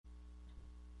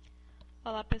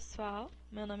Olá pessoal,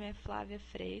 meu nome é Flávia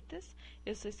Freitas,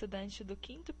 eu sou estudante do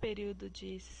 5º período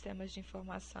de Sistemas de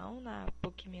Informação na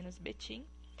PUC Minas Betim.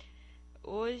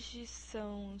 Hoje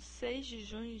são 6 de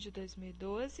junho de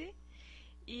 2012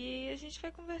 e a gente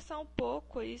vai conversar um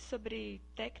pouco aí sobre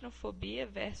tecnofobia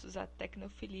versus a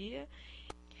tecnofilia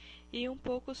e um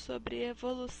pouco sobre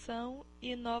evolução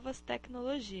e novas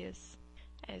tecnologias.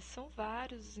 São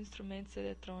vários os instrumentos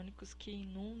eletrônicos que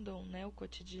inundam, né, o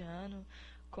cotidiano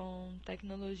com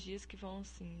tecnologias que vão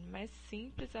assim, mais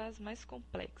simples às mais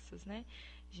complexas, né?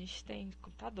 A gente tem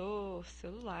computador,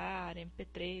 celular,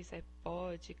 MP3,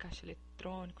 iPod, caixa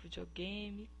eletrônico,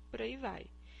 videogame, por aí vai.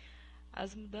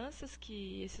 As mudanças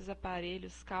que esses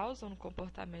aparelhos causam no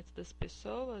comportamento das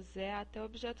pessoas é até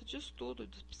objeto de estudo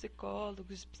dos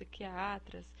psicólogos,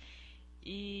 psiquiatras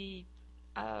e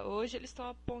hoje eles estão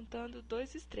apontando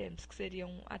dois extremos, que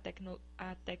seriam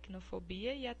a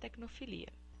tecnofobia e a tecnofilia.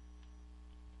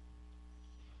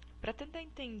 Para tentar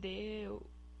entender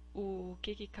o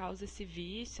que causa esse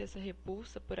vício, essa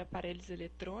repulsa por aparelhos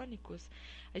eletrônicos,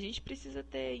 a gente precisa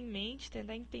ter em mente,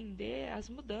 tentar entender as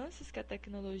mudanças que a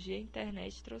tecnologia e a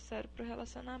internet trouxeram para o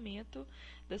relacionamento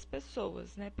das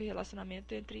pessoas, né? Para o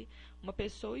relacionamento entre uma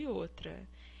pessoa e outra.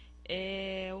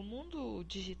 O mundo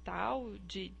digital,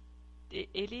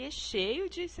 ele é cheio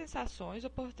de sensações,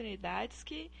 oportunidades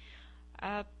que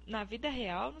na vida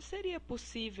real não seria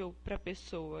possível para a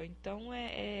pessoa. Então,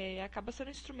 acaba sendo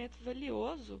um instrumento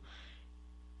valioso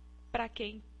para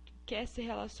quem quer se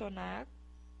relacionar,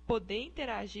 poder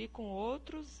interagir com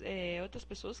outras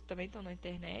pessoas que também estão na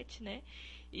internet, né?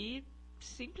 E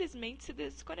simplesmente se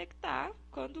desconectar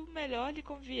quando melhor lhe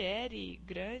convier, e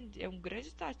é um grande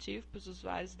atrativo para os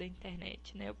usuários da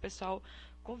internet, né? O pessoal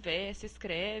conversa,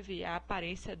 escreve, a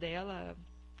aparência dela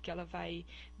que ela vai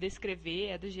descrever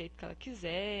é do jeito que ela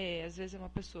quiser. Às vezes é uma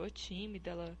pessoa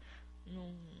tímida, ela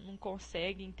não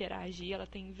consegue interagir, ela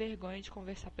tem vergonha de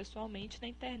conversar pessoalmente. Na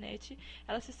internet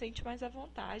ela se sente mais à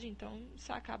vontade, então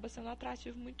isso acaba sendo um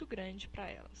atrativo muito grande para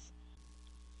elas.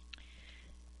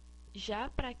 Já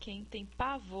para quem tem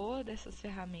pavor dessas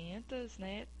ferramentas,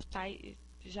 né,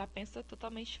 já pensa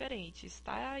totalmente diferente.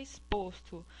 Está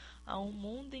exposto a um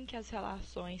mundo em que as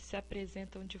relações se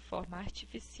apresentam de forma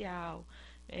artificial,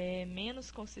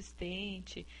 menos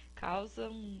consistente, causa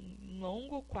um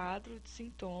longo quadro de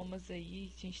sintomas aí.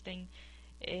 A gente tem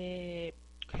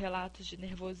relatos de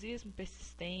nervosismo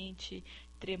persistente,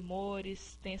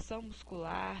 tremores, tensão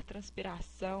muscular,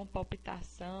 transpiração,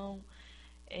 palpitação.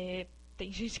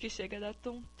 Tem gente que chega a dar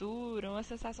tontura, uma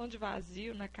sensação de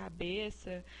vazio na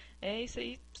cabeça. Isso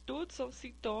aí tudo são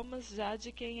sintomas já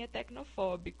de quem é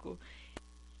tecnofóbico.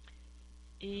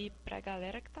 E para a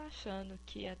galera que está achando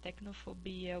que a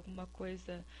tecnofobia é alguma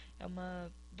coisa, é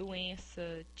uma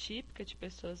doença típica de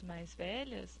pessoas mais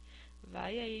velhas,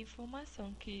 vai aí a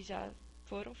informação que já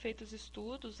foram feitos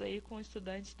estudos aí com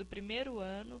estudantes do primeiro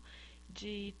ano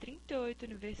de 38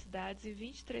 universidades em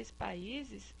 23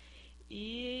 países,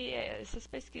 e essas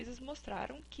pesquisas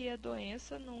mostraram que a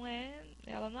doença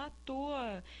ela não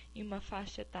atua em uma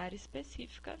faixa etária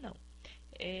específica, não.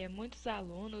 Muitos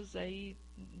alunos aí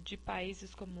de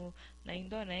países como na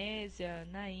Indonésia,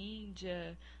 na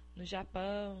Índia, no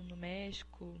Japão, no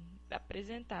México,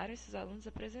 esses alunos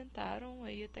apresentaram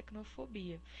aí a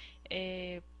tecnofobia.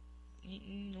 Em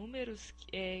números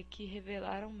que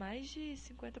revelaram mais de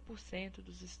 50%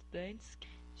 dos estudantes.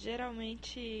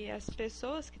 Geralmente, as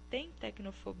pessoas que têm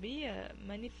tecnofobia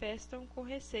manifestam com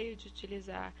receio de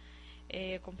utilizar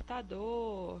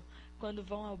computador. Quando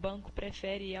vão ao banco,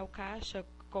 preferem ir ao caixa,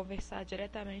 conversar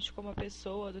diretamente com uma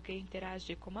pessoa do que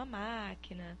interagir com uma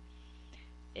máquina.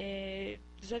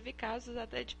 Já vi casos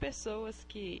até de pessoas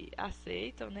que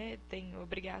aceitam, né, tem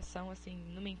obrigação, assim,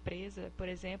 numa empresa, por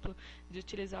exemplo, de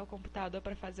utilizar o computador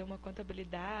para fazer uma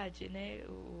contabilidade, né,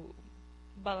 o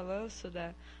balanço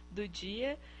do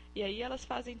dia, e aí elas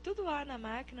fazem tudo lá na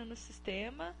máquina, no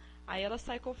sistema, aí ela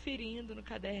sai conferindo no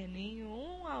caderninho,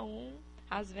 um a um,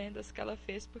 as vendas que ela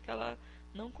fez, porque ela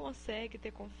não consegue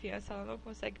ter confiança, ela não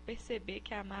consegue perceber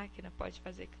que a máquina pode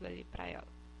fazer aquilo ali para ela.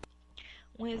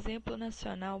 Um exemplo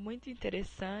nacional muito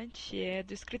interessante é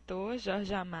do escritor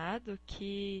Jorge Amado,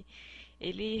 que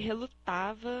ele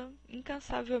relutava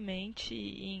incansavelmente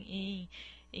em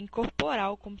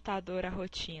incorporar o computador à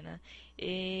rotina.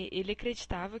 Ele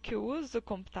acreditava que o uso do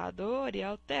computador ia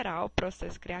alterar o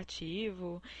processo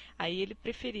criativo, aí ele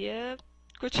preferia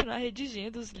continuar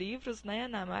redigindo os livros, né,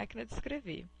 na máquina de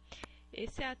escrever.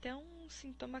 Esse é até um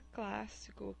sintoma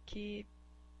clássico que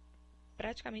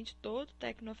praticamente todo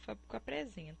tecnofóbico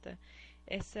apresenta.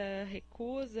 Essa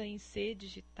recusa em ser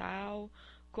digital,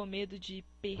 com medo de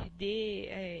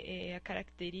perder a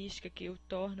característica que o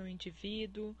torna o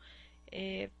indivíduo.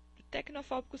 O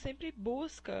tecnofóbico sempre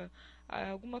busca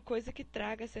alguma coisa que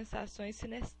traga sensações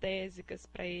sinestésicas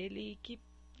para ele e que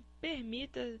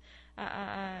permita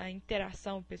a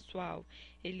interação pessoal.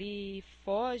 Ele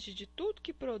foge de tudo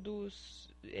que produz,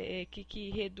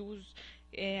 que reduz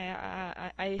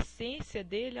a essência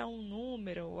dele a um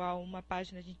número, a uma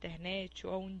página de internet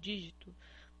ou a um dígito,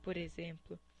 por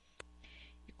exemplo.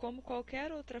 E como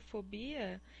qualquer outra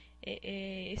fobia,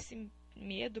 esse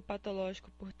medo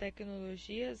patológico por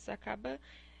tecnologias acaba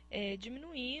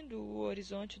diminuindo o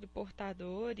horizonte do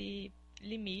portador e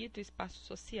limita o espaço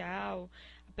social.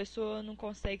 A pessoa não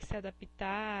consegue se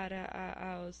adaptar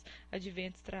aos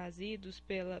adventos trazidos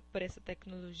por essa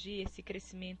tecnologia, esse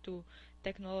crescimento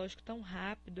tecnológico tão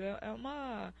rápido. É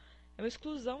uma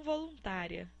exclusão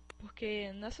voluntária,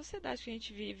 porque na sociedade que a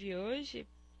gente vive hoje,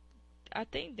 a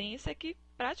tendência é que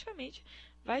praticamente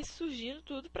vai surgindo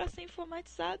tudo para ser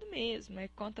informatizado mesmo. É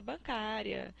conta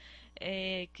bancária,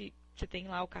 que você tem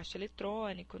lá o caixa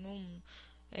eletrônico, não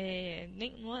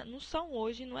são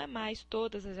hoje, não é mais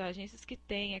todas as agências que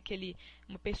têm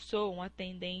uma pessoa, um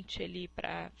atendente ali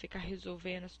para ficar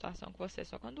resolvendo a situação com você,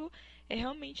 só quando é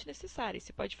realmente necessário.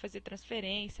 Você pode fazer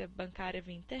transferência bancária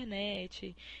via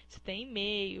internet, você tem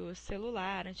e-mail,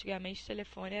 celular. Antigamente o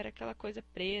telefone era aquela coisa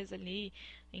presa ali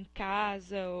em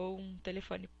casa ou um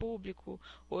telefone público.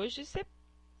 Hoje você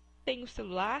tem o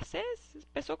celular,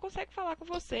 a pessoa consegue falar com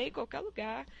você em qualquer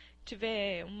lugar.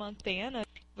 Tiver uma antena,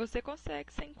 você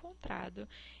consegue ser encontrado.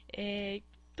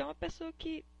 Então, a pessoa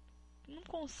que não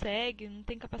consegue, não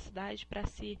tem capacidade para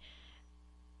se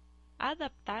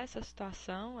adaptar a essa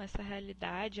situação, a essa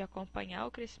realidade, acompanhar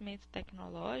o crescimento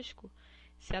tecnológico,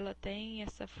 se ela tem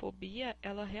essa fobia,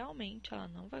 ela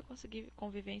não vai conseguir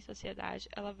conviver em sociedade,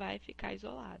 ela vai ficar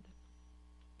isolada.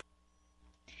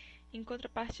 Em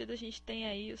contrapartida, a gente tem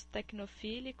aí os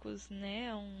tecnofílicos,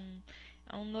 né?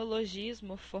 Um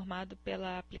neologismo formado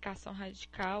pela aplicação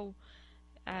radical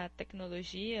à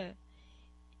tecnologia.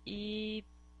 E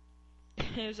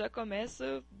eu já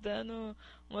começo dando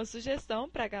uma sugestão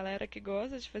para a galera que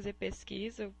gosta de fazer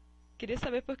pesquisa. Eu queria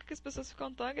saber por que as pessoas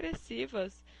ficam tão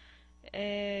agressivas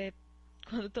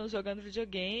quando estão jogando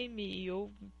videogame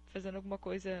ou fazendo alguma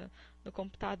coisa no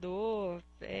computador.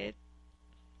 É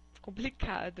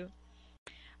complicado.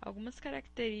 Algumas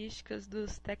características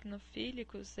dos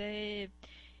tecnofílicos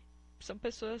são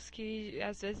pessoas que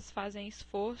às vezes fazem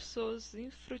esforços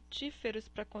infrutíferos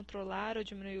para controlar ou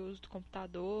diminuir o uso do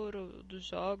computador ou dos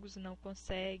jogos e não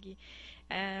consegue.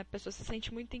 A pessoa se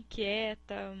sente muito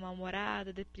inquieta,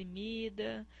 mal-humorada,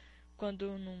 deprimida,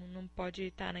 quando não pode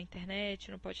estar na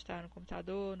internet, não pode estar no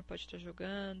computador, não pode estar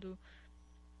jogando.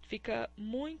 Fica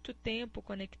muito tempo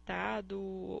conectado,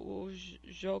 ou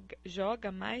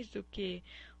joga mais do que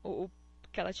o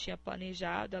que ela tinha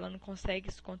planejado, ela não consegue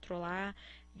se controlar,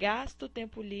 gasta o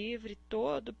tempo livre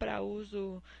todo para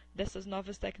uso dessas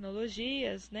novas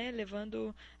tecnologias, né,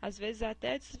 levando às vezes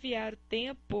até a desviar o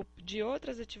tempo de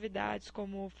outras atividades,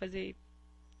 como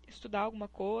estudar alguma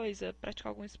coisa,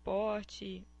 praticar algum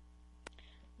esporte.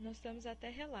 Nós temos até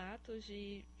relatos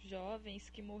de jovens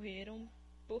que morreram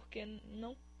porque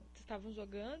não estavam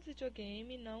jogando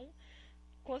videogame e não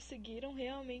conseguiram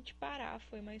realmente parar,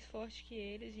 foi mais forte que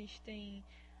eles. A gente tem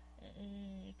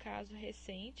um caso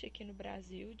recente aqui no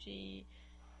Brasil de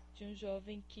um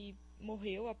jovem que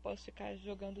morreu após ficar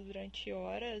jogando durante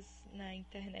horas na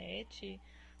internet.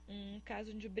 Um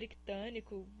caso de um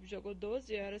britânico jogou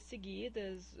 12 horas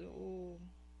seguidas o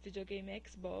videogame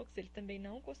Xbox, ele também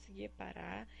não conseguia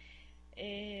parar.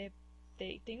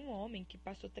 Tem um homem que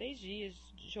passou 3 dias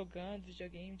jogando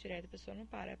videogame direto, a pessoa não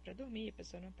para para dormir, a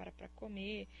pessoa não para para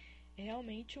comer. É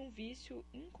realmente um vício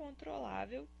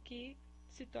incontrolável que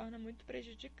se torna muito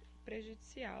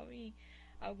prejudicial em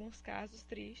alguns casos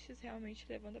tristes, realmente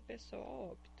levando a pessoa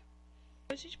ao óbito.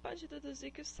 A gente pode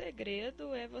deduzir que o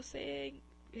segredo é você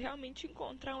realmente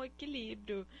encontrar um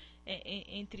equilíbrio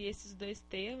entre esses dois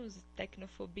termos,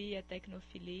 tecnofobia e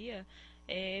tecnofilia.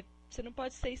 Você não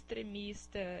pode ser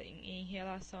extremista em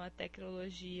relação à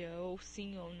tecnologia, ou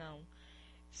sim ou não.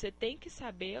 Você tem que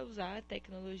saber usar a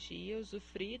tecnologia,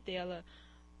 usufruir dela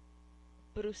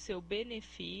para o seu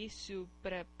benefício,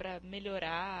 para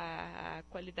melhorar a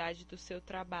qualidade do seu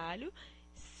trabalho,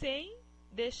 sem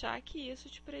deixar que isso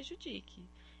te prejudique.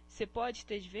 Você pode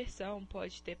ter diversão,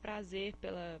 pode ter prazer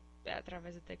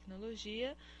através da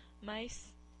tecnologia,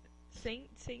 mas sem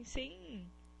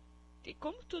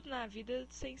como tudo na vida,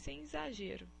 sem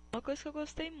exagero. Uma coisa que eu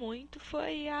gostei muito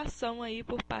foi a ação aí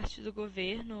por parte do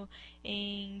governo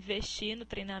em investir no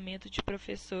treinamento de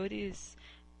professores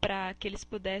para que eles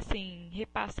pudessem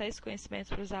repassar esse conhecimento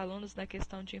para os alunos na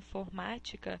questão de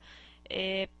informática.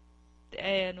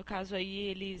 No caso aí,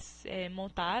 eles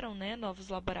montaram, né, novos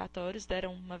laboratórios,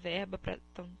 deram uma verba para...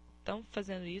 Estão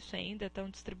fazendo isso ainda, estão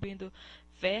distribuindo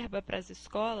verba para as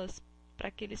escolas para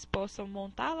que eles possam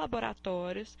montar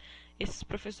laboratórios. Esses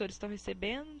professores estão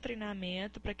recebendo um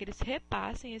treinamento para que eles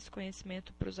repassem esse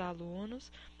conhecimento para os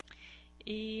alunos.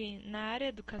 E na área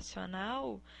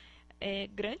educacional,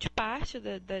 grande parte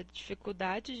da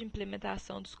dificuldade de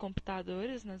implementação dos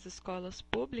computadores nas escolas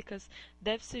públicas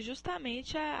deve-se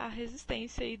justamente à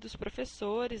resistência aí dos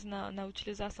professores na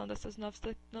utilização dessas novas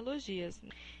tecnologias.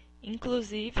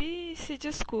 Inclusive, se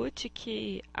discute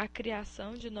que a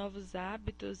criação de novos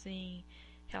hábitos em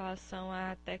relação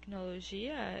à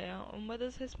tecnologia é uma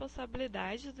das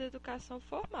responsabilidades da educação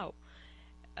formal.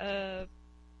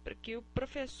 Para que o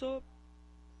professor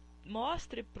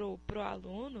mostre para o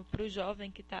aluno, para o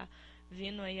jovem que está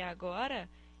vindo aí agora,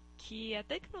 que a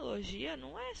tecnologia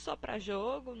não é só para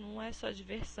jogo, não é só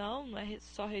diversão, não é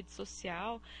só rede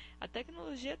social. A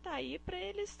tecnologia está aí para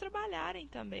eles trabalharem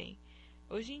também.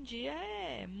 Hoje em dia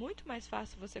é muito mais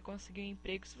fácil você conseguir um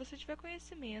emprego se você tiver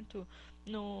conhecimento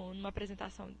numa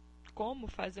apresentação, como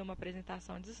fazer uma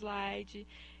apresentação de slide,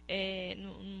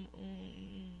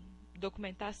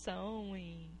 documentação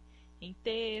em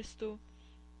texto.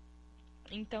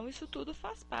 Então isso tudo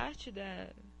faz parte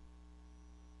da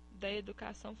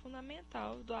educação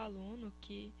fundamental do aluno,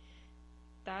 que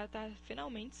está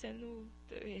finalmente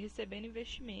recebendo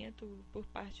investimento por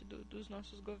parte dos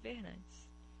nossos governantes.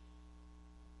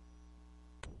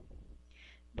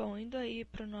 Bom, indo aí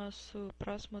para o nosso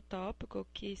próximo tópico,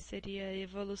 que seria a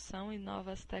evolução e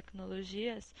novas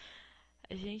tecnologias,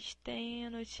 a gente tem a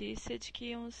notícia de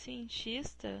que um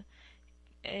cientistas,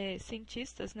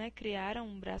 né, criaram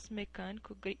um braço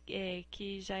mecânico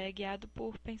que já é guiado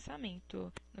por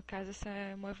pensamento. No caso, essa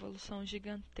é uma evolução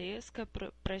gigantesca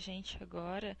para a gente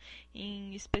agora,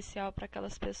 em especial para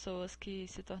aquelas pessoas que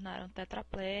se tornaram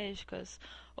tetraplégicas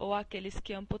ou aqueles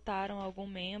que amputaram algum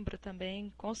membro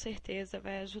também. Com certeza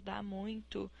vai ajudar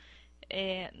muito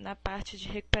na parte de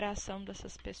recuperação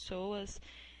dessas pessoas.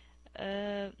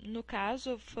 No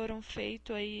caso, foram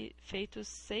feitos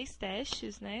 6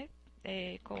 testes, né,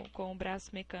 com o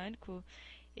braço mecânico.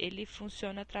 Ele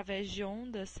funciona através de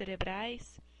ondas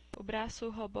cerebrais. O braço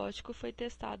robótico foi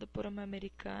testado por uma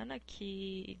americana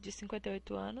de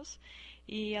 58 anos,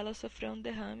 e ela sofreu um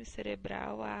derrame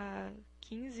cerebral há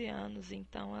 15 anos,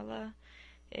 então ela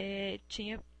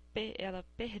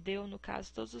perdeu, no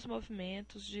caso, todos os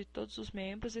movimentos de todos os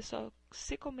membros e só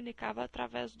se comunicava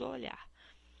através do olhar.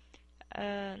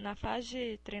 Na fase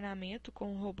de treinamento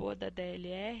com o robô da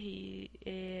DLR,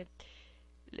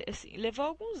 assim, levou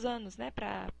alguns anos, né,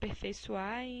 para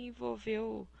aperfeiçoar, e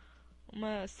envolveu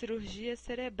uma cirurgia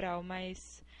cerebral,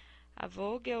 mas a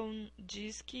Vogel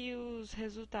diz que os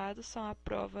resultados são a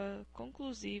prova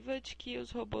conclusiva de que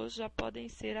os robôs já podem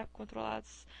ser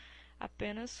controlados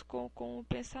apenas com o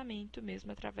pensamento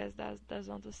mesmo, através das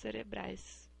ondas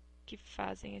cerebrais que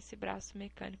fazem esse braço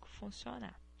mecânico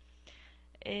funcionar.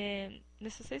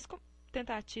 Nessas 6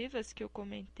 tentativas que eu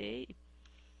comentei,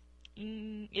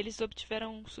 eles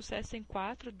obtiveram sucesso em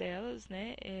 4 delas,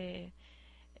 né?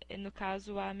 No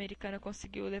caso, a americana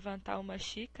conseguiu levantar uma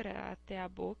xícara até a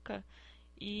boca,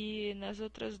 e nas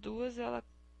outras 2 ela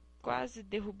quase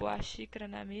derrubou a xícara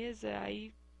na mesa.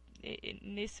 Aí,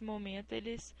 nesse momento,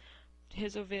 eles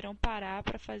resolveram parar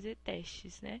para fazer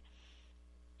testes, né?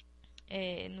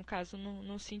 No caso,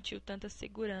 não sentiu tanta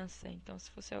segurança. Então,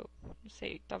 se fosse, não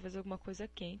sei, talvez alguma coisa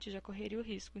quente, já correria o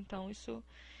risco. Então, isso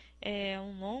é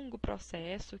um longo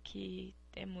processo que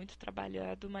é muito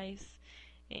trabalhado, mas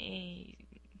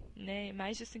né,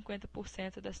 mais de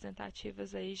 50% das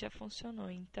tentativas aí já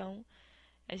funcionou. Então,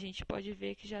 a gente pode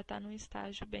ver que já está num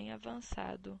estágio bem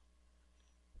avançado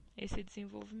esse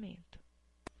desenvolvimento.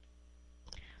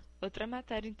 Outra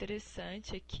matéria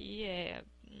interessante aqui é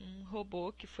um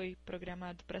robô que foi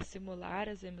programado para simular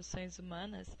as emoções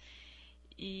humanas,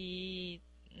 e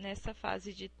nessa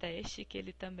fase de teste que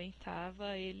ele também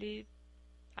estava, ele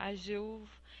agiu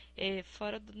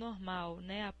fora do normal,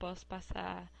 né? Após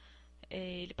passar,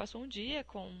 ele passou um dia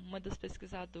com uma das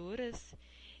pesquisadoras,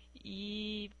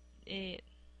 e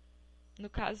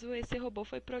no caso, esse robô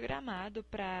foi programado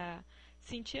para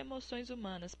sentir emoções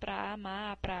humanas, para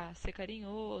amar, para ser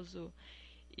carinhoso.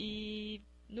 E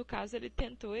no caso, ele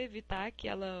tentou evitar que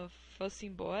ela fosse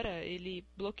embora. Ele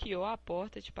bloqueou a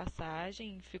porta de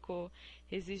passagem, ficou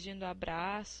exigindo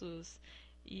abraços,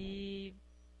 e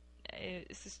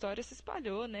essa história se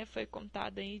espalhou, né? Foi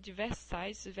contada em diversos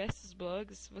sites, diversos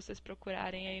blogs. Se vocês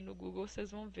procurarem aí no Google, vocês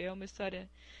vão ver. É uma história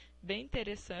bem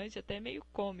interessante, até meio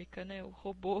cômica, né? O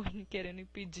robô querendo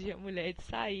impedir a mulher de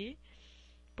sair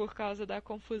por causa da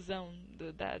confusão,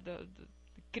 da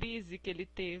crise que ele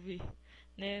teve,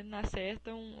 né? Na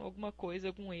certa, alguma coisa,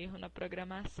 algum erro na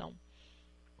programação.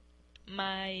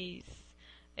 Mas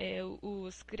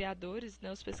os criadores,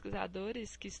 né, os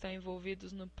pesquisadores que estão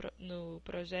envolvidos no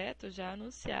projeto já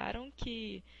anunciaram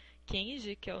que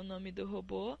Kenji, que é o nome do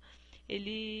robô,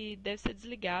 ele deve ser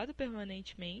desligado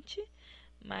permanentemente,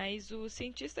 mas o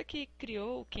cientista que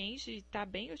criou o Kenji está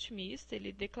bem otimista.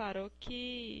 Ele declarou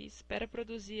que espera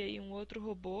produzir aí um outro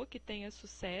robô que tenha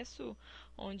sucesso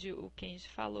onde o Kenji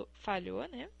falhou,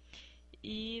 né?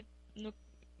 E no,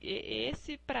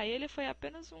 esse para ele foi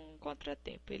apenas um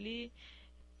contratempo. Ele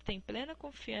tem plena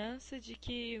confiança de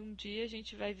que um dia a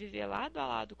gente vai viver lado a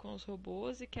lado com os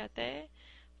robôs e que até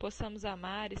possamos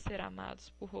amar e ser amados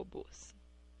por robôs.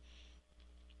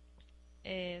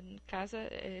 No caso,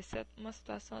 essa é uma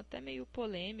situação até meio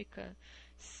polêmica.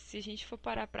 Se a gente for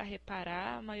parar para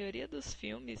reparar, a maioria dos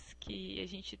filmes que a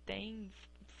gente tem,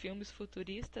 filmes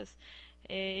futuristas,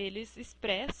 eles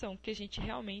expressam que a gente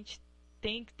realmente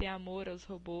tem que ter amor aos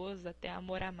robôs, até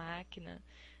amor à máquina.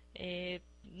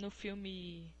 No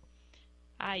filme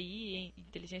AI,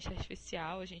 Inteligência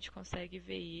Artificial, a gente consegue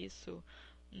ver isso.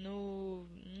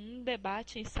 Num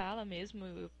debate em sala mesmo,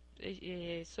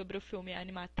 sobre o filme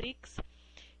Animatrix,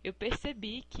 eu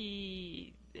percebi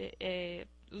que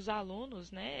os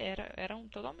alunos, né, eram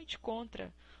totalmente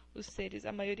contra os seres.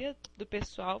 A maioria do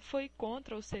pessoal foi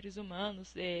contra os seres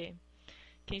humanos.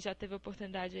 Quem já teve a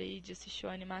oportunidade aí de assistir o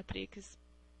Animatrix,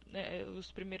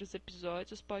 os primeiros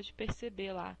episódios, pode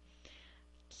perceber lá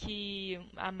que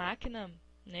a máquina,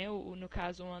 né, no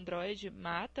caso um androide,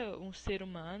 mata um ser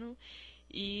humano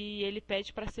e ele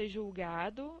pede para ser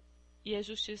julgado, e a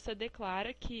justiça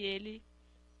declara que ele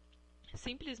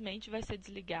simplesmente vai ser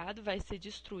desligado, vai ser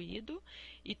destruído,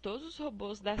 e todos os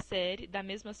robôs da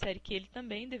mesma série que ele,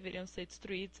 também deveriam ser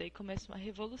destruídos. Aí começa uma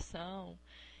revolução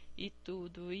e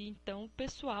tudo. E então o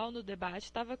pessoal no debate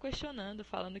estava questionando,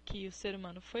 falando que o ser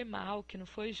humano foi mal, que não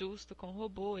foi justo com o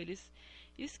robô. Eles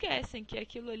esquecem que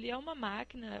aquilo ali é uma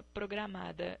máquina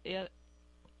programada.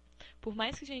 Por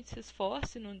mais que a gente se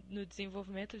esforce no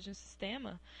desenvolvimento de um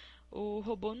sistema, o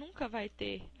robô nunca vai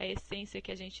ter a essência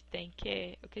que a gente tem, que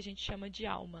é o que a gente chama de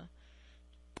alma.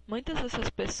 Muitas dessas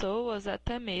pessoas,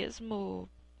 até mesmo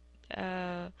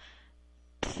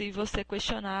se você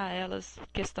questionar elas,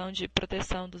 questão de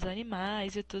proteção dos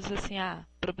animais e tudo assim, o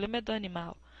problema é do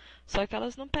animal. Só que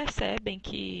elas não percebem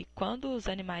que quando os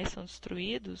animais são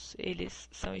destruídos, eles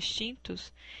são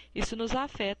extintos, isso nos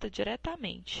afeta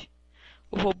diretamente.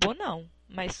 O robô não,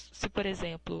 mas se, por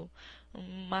exemplo,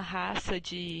 uma raça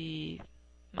de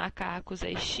macacos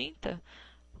é extinta,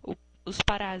 os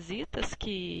parasitas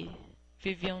que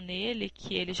viviam nele,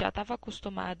 que ele já estava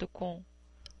acostumado com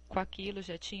aquilo,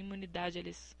 já tinha imunidade,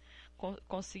 eles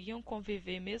conseguiam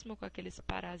conviver mesmo com aqueles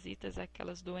parasitas,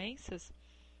 aquelas doenças.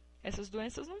 Essas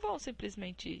doenças não vão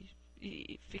simplesmente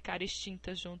ficar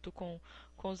extintas junto com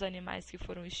os animais que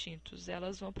foram extintos.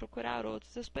 Elas vão procurar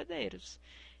outros hospedeiros.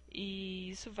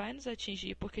 E isso vai nos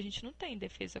atingir porque a gente não tem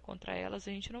defesa contra elas,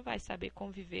 a gente não vai saber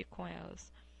conviver com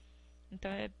elas. Então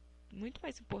é muito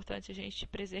mais importante a gente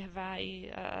preservar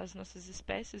aí as nossas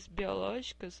espécies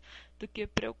biológicas do que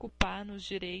preocupar nos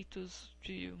direitos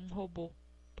de um robô,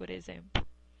 por exemplo.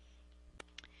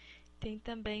 Tem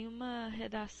também uma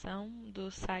redação do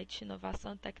site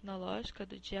Inovação Tecnológica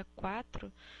do dia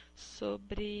 4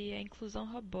 sobre a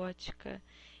inclusão robótica.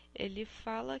 Ele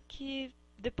fala que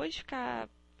depois de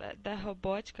da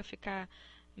robótica ficar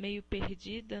meio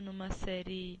perdida numa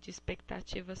série de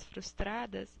expectativas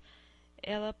frustradas,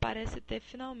 ela parece ter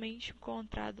finalmente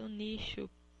encontrado um nicho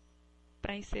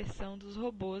para a inserção dos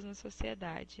robôs na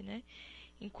sociedade, né?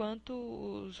 Enquanto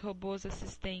os robôs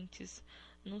assistentes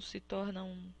não se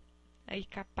tornam aí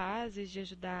capazes de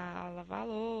ajudar a lavar a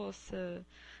louça,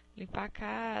 limpar a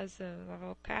casa,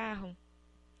 lavar o carro,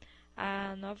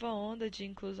 a nova onda de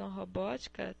inclusão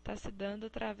robótica está se dando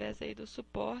através aí do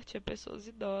suporte a pessoas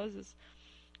idosas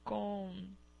com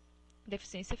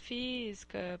deficiência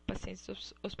física, pacientes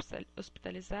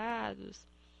hospitalizados.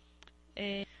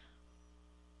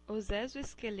 Os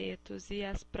exoesqueletos e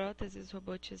as próteses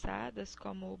robotizadas,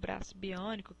 como o braço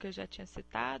biônico que eu já tinha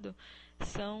citado,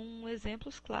 são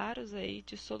exemplos claros aí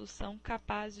de solução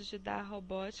capazes de dar à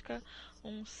robótica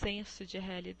um senso de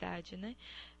realidade, né?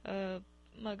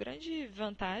 Uma grande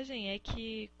vantagem é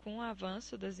que, com o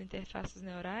avanço das interfaces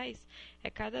neurais, é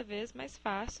cada vez mais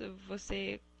fácil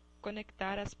você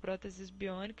conectar as próteses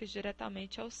biônicas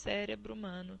diretamente ao cérebro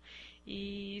humano.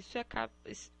 E isso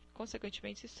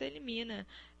consequentemente, isso elimina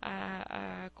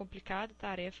a complicada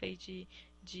tarefa aí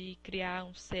de criar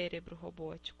um cérebro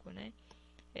robótico, né?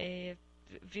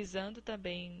 Visando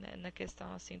também na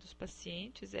questão assim dos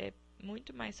pacientes, é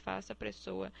muito mais fácil a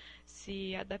pessoa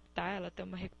se adaptar, ela ter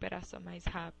uma recuperação mais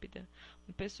rápida.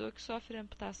 Uma pessoa que sofre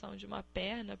amputação de uma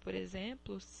perna, por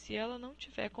exemplo, se ela não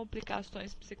tiver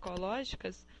complicações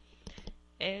psicológicas,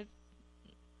 é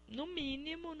no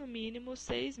mínimo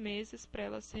 6 meses para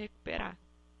ela se recuperar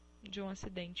de um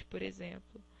acidente, por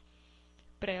exemplo,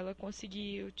 para ela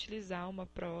conseguir utilizar uma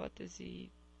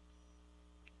prótese,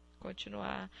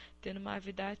 continuar tendo uma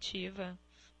vida ativa,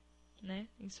 né,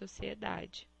 em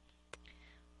sociedade.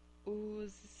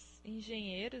 Os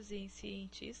engenheiros e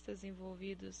cientistas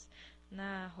envolvidos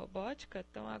na robótica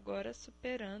estão agora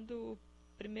superando o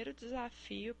primeiro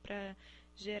desafio para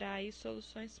gerar aí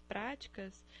soluções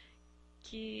práticas,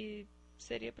 que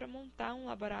seria para montar um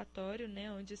laboratório,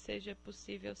 né, onde seja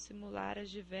possível simular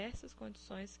as diversas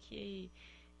condições que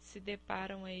se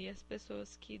deparam aí as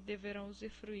pessoas que deverão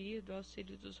usufruir do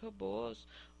auxílio dos robôs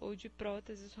ou de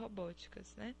próteses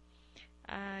robóticas, né?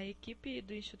 A equipe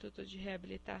do Instituto de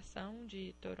Reabilitação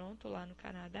de Toronto, lá no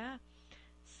Canadá,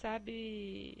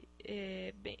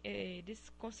 eles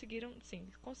conseguiram, sim,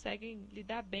 conseguem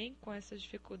lidar bem com essas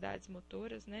dificuldades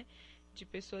motoras, né, de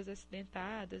pessoas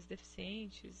acidentadas,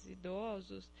 deficientes,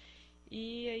 idosos,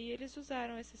 e aí eles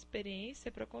usaram essa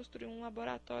experiência para construir um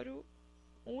laboratório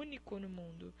único no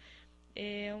mundo.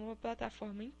 É uma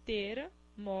plataforma inteira,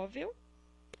 móvel,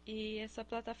 e essa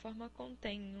plataforma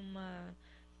contém uma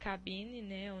cabine,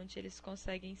 né, onde eles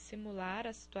conseguem simular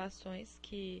as situações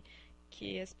que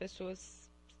as pessoas se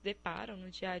deparam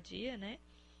no dia a dia, né,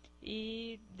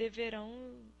 e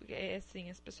deverão,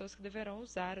 assim, as pessoas que deverão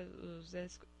usar os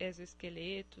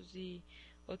exoesqueletos e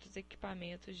outros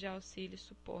equipamentos de auxílio e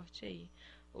suporte aí.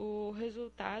 O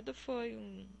resultado foi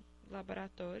um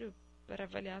laboratório para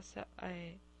avaliação,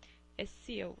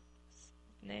 SEAL,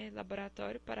 né,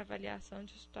 Laboratório para Avaliação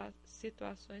de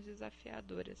Situações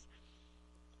Desafiadoras.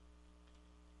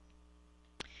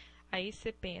 Aí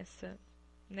você pensa,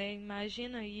 né,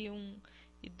 imagina aí um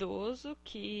idoso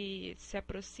que se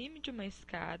aproxime de uma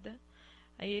escada,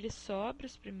 aí ele sobe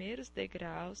os primeiros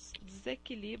degraus,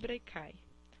 desequilibra e cai.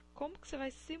 Como que você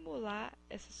vai simular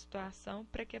essa situação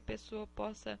para que a pessoa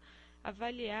possa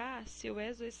avaliar se o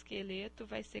exoesqueleto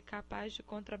vai ser capaz de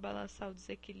contrabalançar o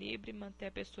desequilíbrio e manter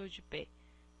a pessoa de pé?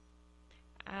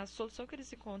 A solução que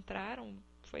eles encontraram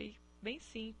foi bem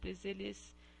simples.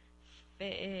 Eles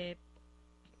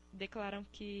declaram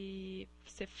que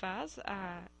você faz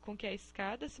com que a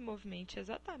escada se movimente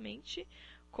exatamente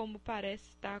como parece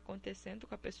estar acontecendo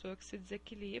com a pessoa que se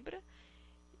desequilibra,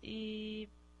 e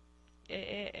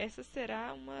essa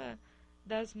será uma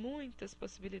das muitas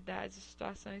possibilidades e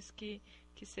situações que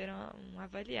serão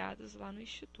avaliadas lá no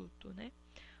Instituto, né?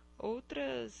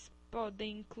 Outras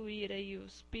podem incluir aí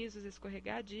os pisos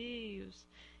escorregadios,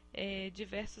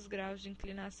 diversos graus de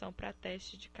inclinação para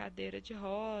teste de cadeira de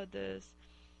rodas,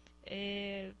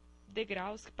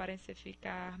 degraus que parecem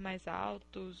ficar mais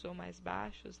altos ou mais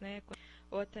baixos, né?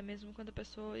 Ou até mesmo quando a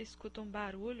pessoa escuta um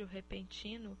barulho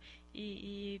repentino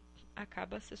e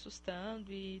acaba se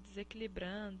assustando e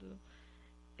desequilibrando,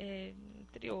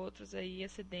 entre outros aí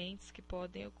acidentes que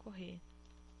podem ocorrer.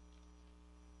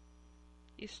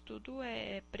 Isso tudo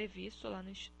é previsto lá no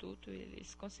Instituto.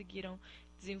 Eles conseguiram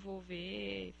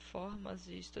desenvolver formas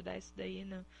de estudar isso daí,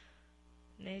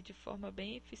 né, de forma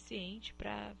bem eficiente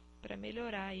para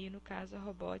melhorar aí, no caso, a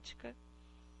robótica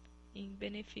em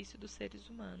benefício dos seres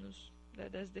humanos,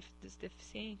 dos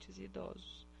deficientes e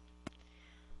idosos.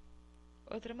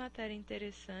 Outra matéria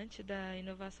interessante da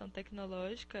inovação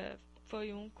tecnológica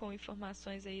foi com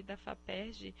informações aí da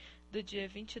FAPERJ do dia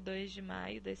 22 de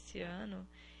maio desse ano.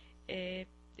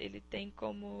 Ele tem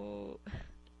como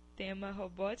tema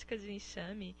robótica de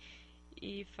enxame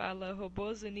e fala: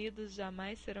 robôs unidos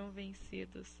jamais serão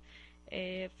vencidos.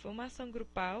 Foi uma ação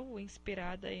grupal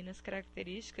inspirada aí nas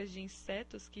características de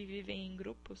insetos que vivem em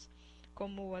grupos,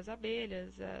 como as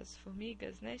abelhas, as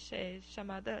formigas, né,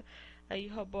 chamada aí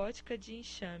robótica de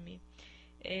enxame.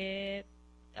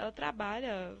 Ela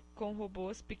trabalha com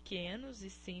robôs pequenos e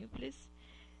simples,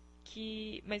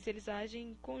 mas eles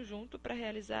agem em conjunto para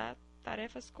realizar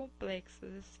tarefas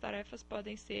complexas. Essas tarefas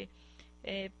podem ser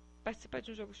participar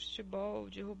de um jogo de futebol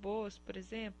de robôs, por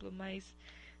exemplo, mas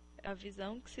a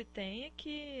visão que se tem é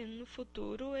que no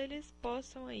futuro eles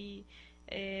possam aí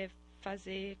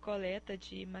fazer coleta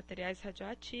de materiais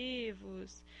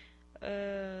radioativos,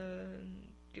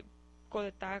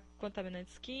 coletar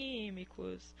contaminantes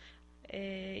químicos,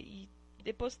 e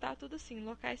depositar tudo assim em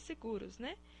locais seguros,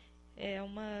 né? é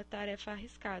uma tarefa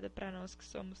arriscada para nós que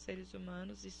somos seres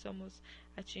humanos e somos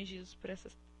atingidos por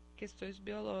essas questões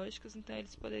biológicas, então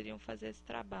eles poderiam fazer esse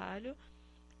trabalho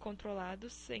controlado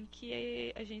sem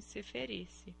que a gente se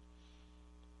ferisse.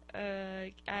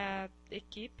 A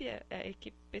equipe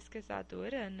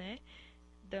pesquisadora, né,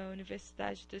 da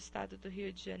Universidade do Estado do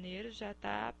Rio de Janeiro já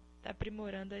está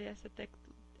aprimorando aí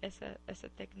essa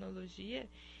tecnologia,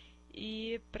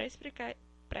 e para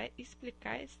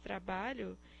explicar esse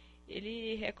trabalho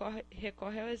ele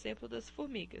recorre ao exemplo das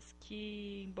formigas,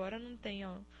 que embora não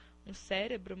tenham um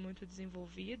cérebro muito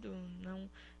desenvolvido,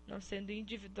 não sendo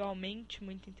individualmente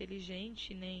muito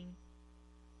inteligente, nem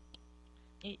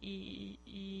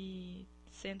e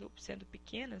sendo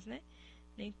pequenas, né?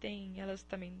 Elas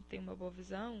também não têm uma boa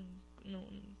visão, não,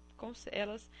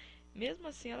 elas mesmo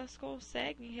assim elas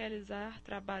conseguem realizar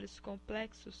trabalhos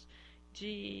complexos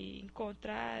de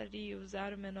encontrar e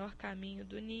usar o menor caminho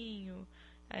do ninho,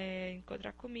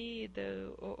 encontrar comida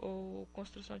ou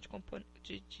construção de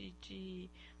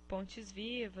pontes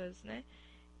vivas, né?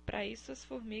 Para isso as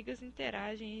formigas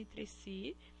interagem entre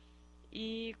si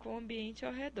e com o ambiente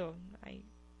ao redor. Aí,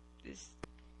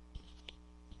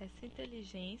 essa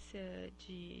inteligência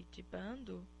de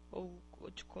bando ou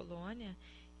de colônia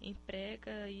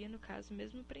emprega aí, no caso, o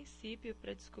mesmo princípio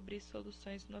para descobrir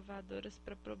soluções inovadoras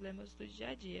para problemas do dia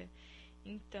a dia.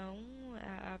 Então,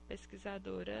 a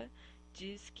pesquisadora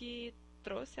diz que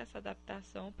trouxe essa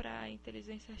adaptação para a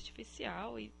inteligência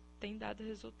artificial e tem dado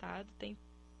resultado,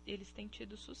 eles têm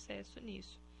tido sucesso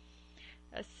nisso.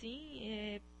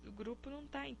 Assim, o grupo não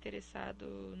está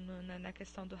interessado na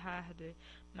questão do hardware,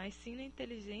 mas sim na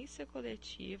inteligência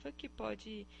coletiva que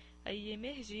pode aí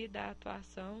emergir da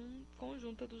atuação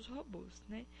conjunta dos robôs,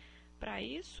 né? Para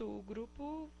isso, o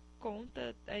grupo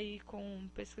conta aí com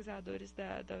pesquisadores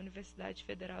da Universidade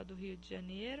Federal do Rio de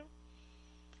Janeiro,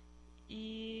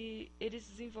 e eles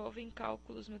desenvolvem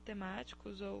cálculos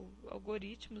matemáticos ou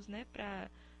algoritmos, né,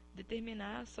 para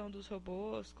determinar a ação dos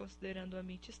robôs, considerando o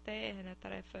ambiente externo, a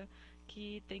tarefa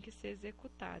que tem que ser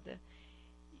executada.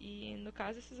 E, no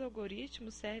caso, esses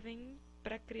algoritmos servem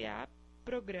para criar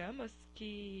programas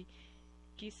que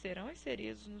serão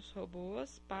inseridos nos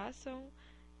robôs, passam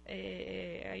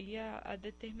aí a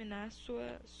determinar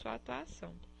sua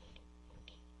atuação.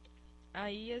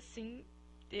 Aí, assim,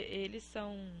 eles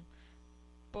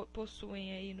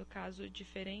possuem aí, no caso,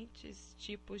 diferentes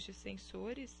tipos de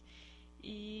sensores,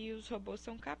 e os robôs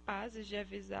são capazes de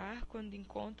avisar quando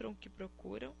encontram o que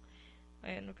procuram,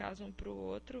 no caso um para o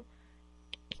outro,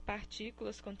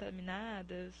 partículas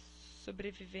contaminadas,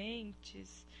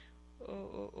 sobreviventes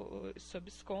ou sob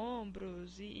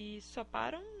escombros, e só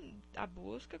param a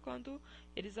busca quando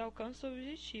eles alcançam o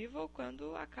objetivo ou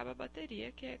quando acaba a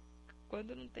bateria, que é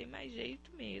quando não tem mais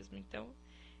jeito mesmo. Então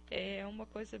é uma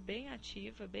coisa bem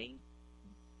ativa, bem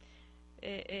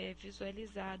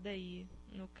visualizada aí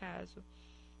no caso.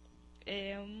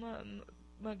 É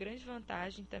uma grande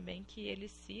vantagem também que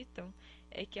eles citam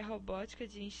é que a robótica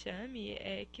de enxame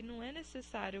é que não é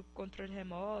necessário controle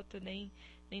remoto, nem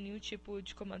nenhum tipo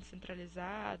de comando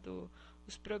centralizado.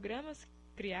 Os programas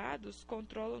criados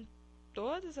controlam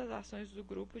todas as ações do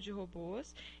grupo de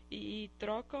robôs e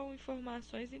trocam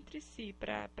informações entre si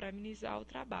para minimizar o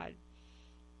trabalho.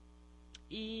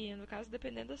 E, no caso,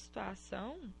 dependendo da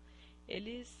situação,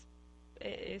 eles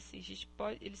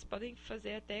eles podem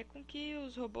fazer até com que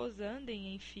os robôs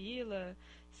andem em fila,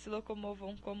 se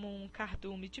locomovam como um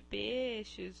cardume de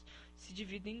peixes, se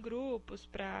dividem em grupos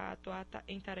para atuar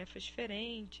em tarefas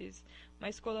diferentes,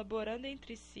 mas colaborando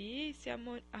entre si e se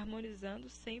harmonizando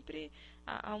sempre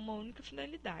a uma única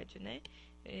finalidade, né?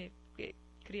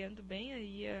 Criando bem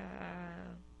aí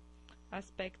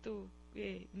aspecto,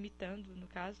 imitando, no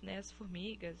caso, né, as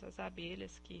formigas, as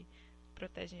abelhas que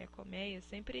protegem a colmeia,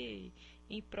 sempre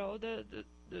em prol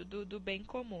do bem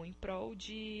comum, em prol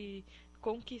de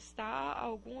conquistar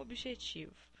algum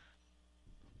objetivo.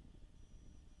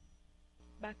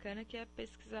 Bacana que a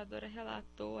pesquisadora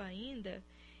relatou ainda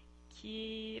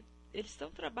que eles estão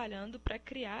trabalhando para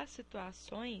criar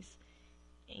situações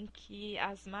em que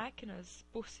as máquinas,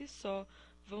 por si só,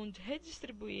 vão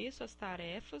redistribuir suas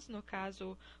tarefas, no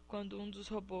caso, quando um dos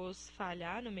robôs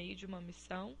falhar no meio de uma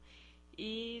missão.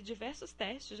 E diversos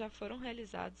testes já foram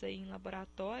realizados aí em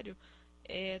laboratório,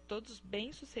 todos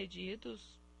bem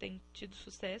sucedidos, têm tido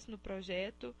sucesso no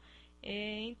projeto.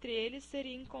 Entre eles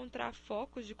seria encontrar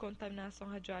focos de contaminação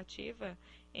radioativa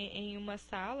em uma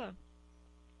sala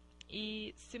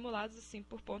e simulados assim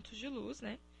por pontos de luz,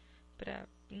 né, para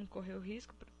não correr o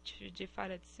risco de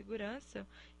falha de segurança,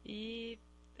 e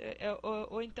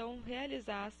ou então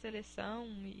realizar a seleção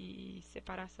e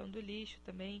separação do lixo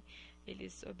também.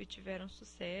 Eles obtiveram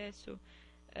sucesso.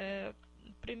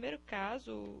 No primeiro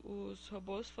caso, os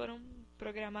robôs foram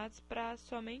programados para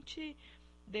somente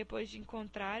depois de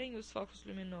encontrarem os focos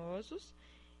luminosos,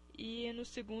 e no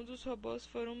segundo, os robôs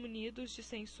foram munidos de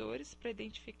sensores para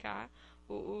identificar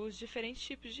os diferentes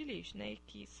tipos de lixo, né,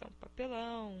 que são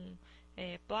papelão,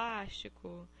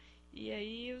 plástico, e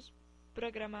aí os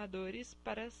programadores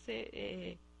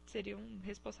seriam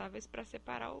responsáveis para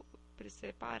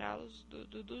separá-los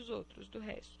dos outros, do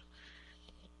resto.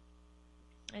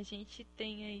 A gente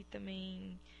tem aí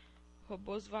também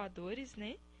robôs voadores,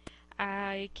 né?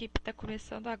 A equipe está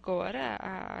começando agora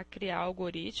a criar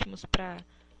algoritmos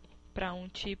para um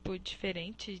tipo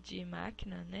diferente de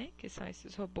máquina, né? Que são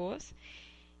esses robôs.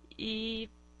 E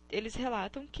eles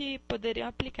relatam que poderiam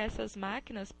aplicar essas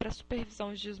máquinas para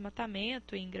supervisão de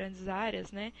desmatamento em grandes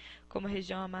áreas, né? Como a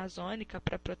região amazônica,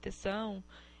 para proteção.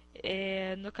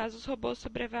 No caso, os robôs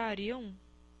sobrevoariam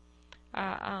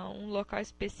a um local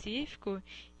específico,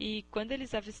 e quando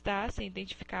eles avistassem,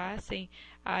 identificassem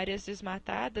áreas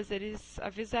desmatadas, eles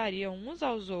avisariam uns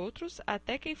aos outros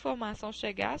até que a informação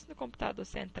chegasse no computador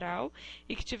central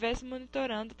e que estivesse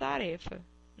monitorando a tarefa,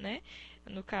 né?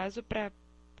 No caso, para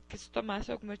que se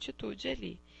tomasse alguma atitude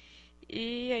ali.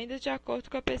 E ainda de acordo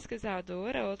com a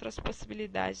pesquisadora, outras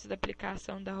possibilidades da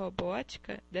aplicação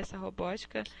dessa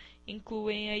robótica,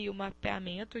 incluem aí o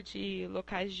mapeamento de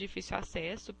locais de difícil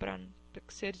acesso para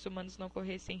que seres humanos não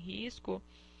corressem risco,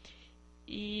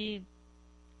 e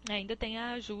ainda tem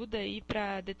a ajuda aí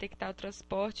para detectar o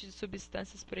transporte de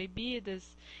substâncias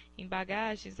proibidas em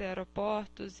bagagens,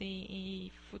 aeroportos, e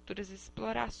futuras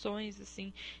explorações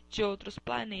assim de outros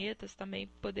planetas também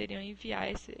poderiam enviar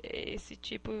esse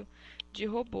tipo de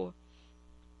robô.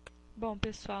 Bom,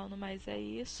 pessoal, no mais é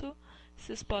isso.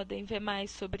 Vocês podem ver mais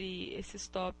sobre esses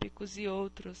tópicos e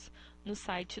outros no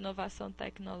site Inovação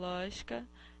Tecnológica.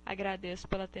 Agradeço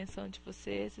pela atenção de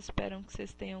vocês, espero que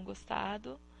vocês tenham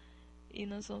gostado. E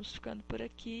nós vamos ficando por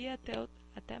aqui.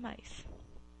 Até mais.